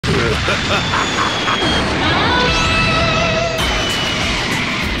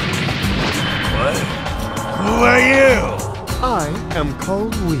What? Who are you? I am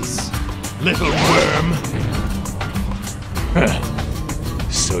called Whis. Little worm.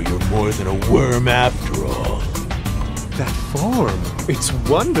 So you're more than a worm after all. That form, it's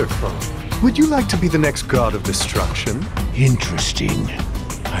wonderful. Would you like to be the next god of destruction? Interesting.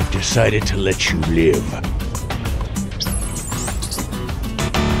 I've decided to let you live.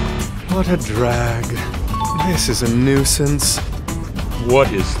 What a drag. This is a nuisance.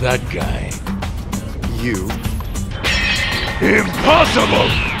 What is that guy? You. Impossible!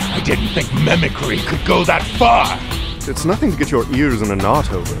 I didn't think mimicry could go that far! It's nothing to get your ears in a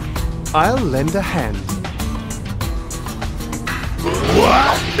knot over. I'll lend a hand.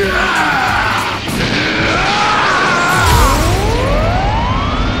 What?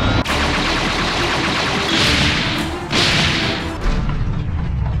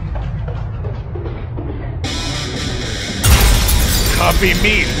 Copy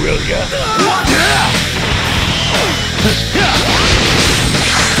me, will ya?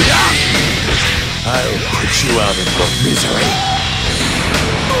 I'll put you out of your misery.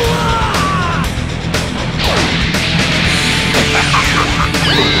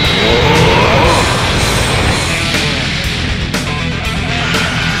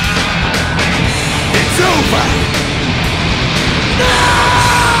 It's over!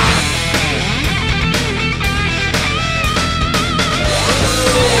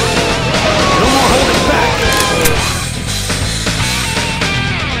 No more holding back!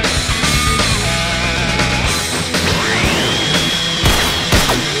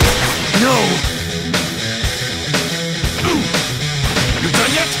 No! You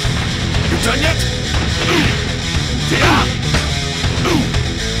done yet? You done yet? Yeah!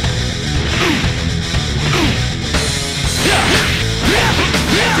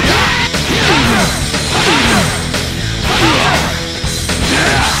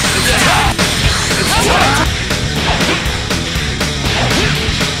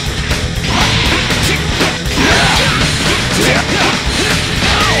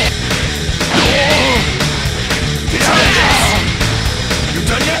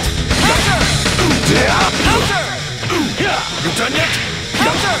 You done yet?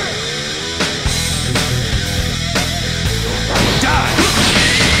 Counter! Die!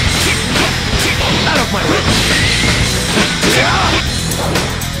 Out of my way!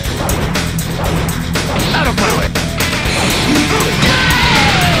 Out of my way!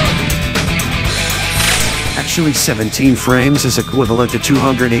 Actually, 17 frames is equivalent to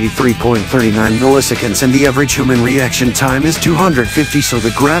 283.39 milliseconds, and the average human reaction time is 250, so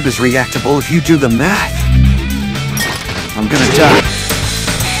the grab is reactable if you do the math. I'm gonna die.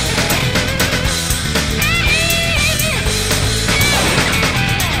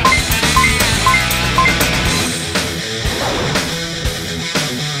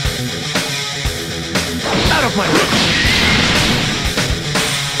 Out of my way!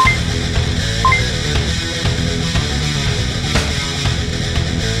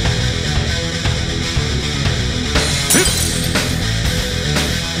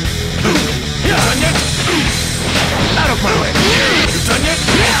 Out of my way! You done yet?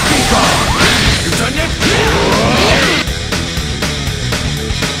 Be gone! You done yet?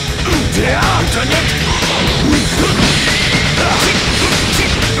 You done yet?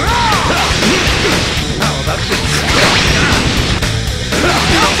 How about this?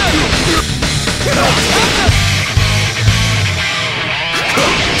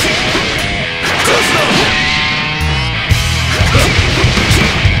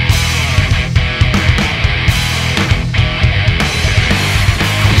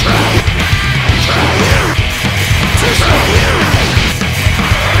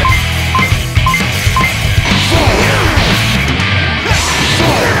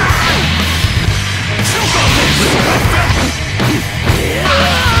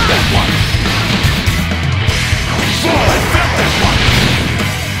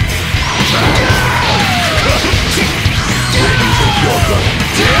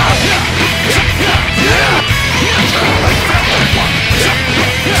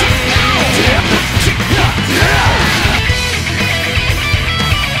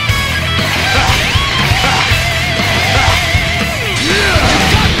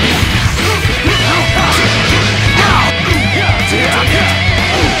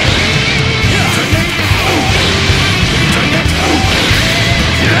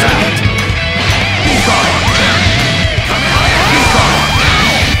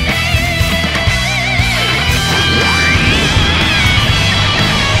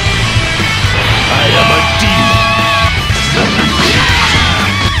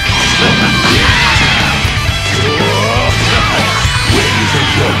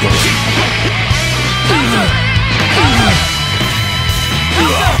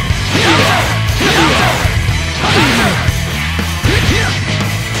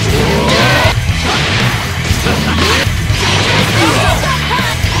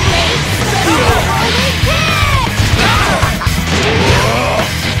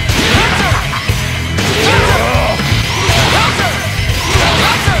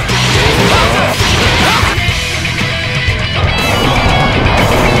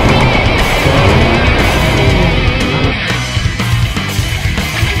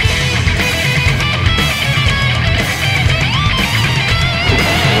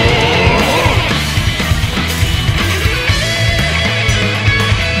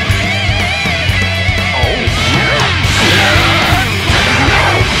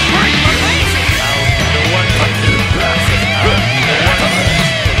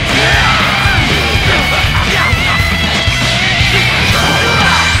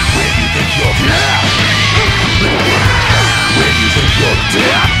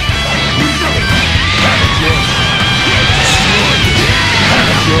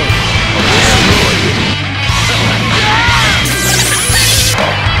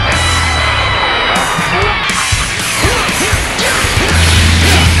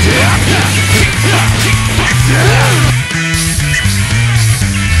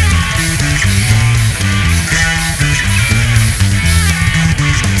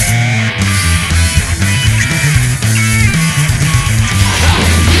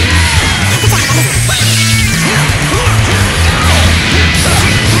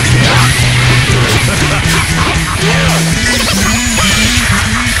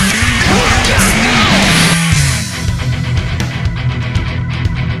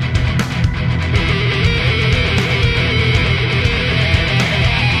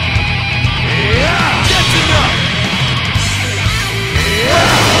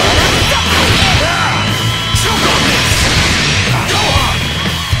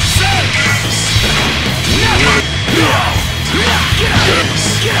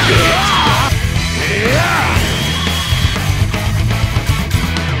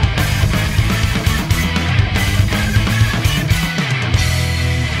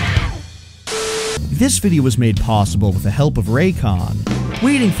 This video was made possible with the help of Raycon.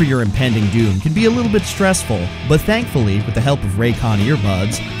 Waiting for your impending doom can be a little bit stressful, but thankfully, with the help of Raycon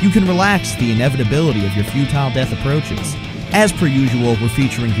earbuds, you can relax the inevitability of your futile death approaches. As per usual, we're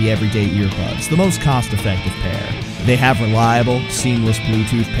featuring the everyday earbuds, the most cost-effective pair. They have reliable, seamless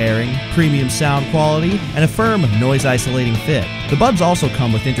Bluetooth pairing, premium sound quality, and a firm, noise-isolating fit. The buds also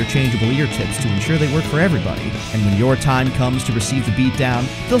come with interchangeable ear tips to ensure they work for everybody, and when your time comes to receive the beatdown,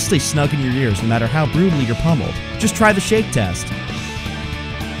 they'll stay snug in your ears no matter how brutally you're pummeled. Just try the shake test.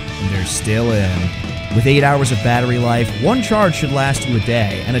 And they're still in. With 8 hours of battery life, one charge should last you a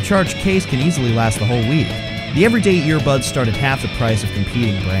day, and a charged case can easily last the whole week. The everyday earbuds start at half the price of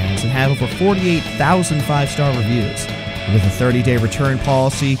competing brands and have over 48,000 5-star reviews. With a 30-day return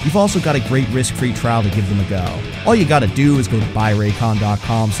policy, you've also got a great risk-free trial to give them a go. All you gotta do is go to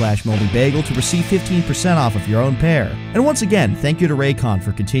buyraycon.com/moldybagel to receive 15% off of your own pair. And once again, thank you to Raycon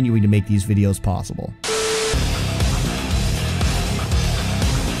for continuing to make these videos possible.